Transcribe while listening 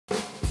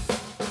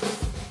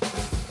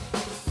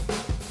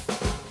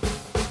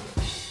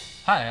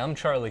Hi, I'm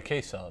Charlie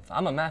Kasov.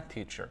 I'm a math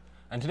teacher,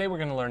 and today we're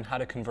going to learn how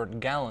to convert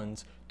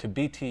gallons to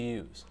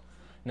BTUs.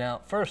 Now,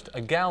 first,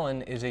 a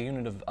gallon is a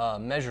unit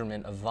of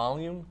measurement of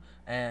volume,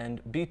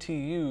 and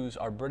BTUs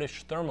are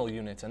British thermal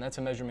units, and that's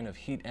a measurement of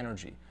heat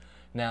energy.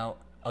 Now,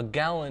 a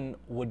gallon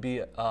would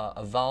be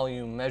a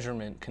volume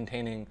measurement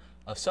containing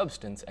a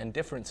substance, and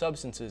different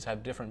substances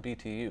have different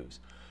BTUs.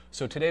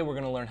 So today we're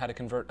going to learn how to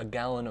convert a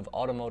gallon of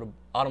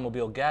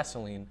automobile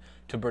gasoline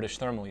to British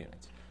thermal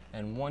units.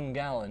 And 1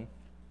 gallon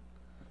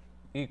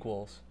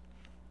equals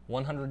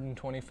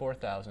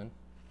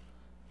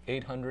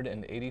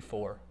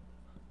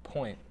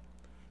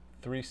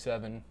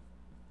 124,884.378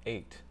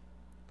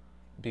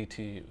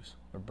 BTUs,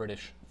 or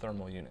British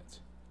thermal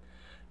units.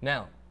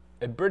 Now,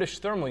 a British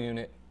thermal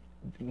unit,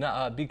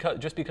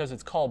 just because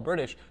it's called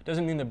British,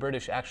 doesn't mean the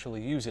British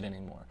actually use it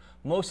anymore.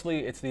 Mostly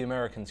it's the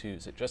Americans who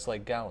use it, just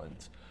like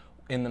gallons.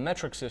 In the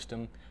metric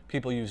system,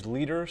 people use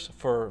liters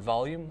for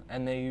volume,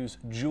 and they use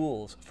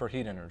joules for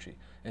heat energy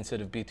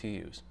instead of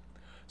BTUs.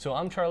 So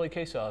I'm Charlie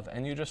Kasov,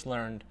 and you just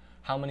learned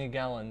how many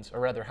gallons, or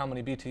rather how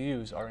many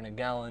BTUs are in a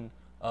gallon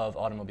of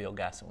automobile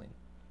gasoline.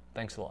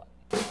 Thanks a lot.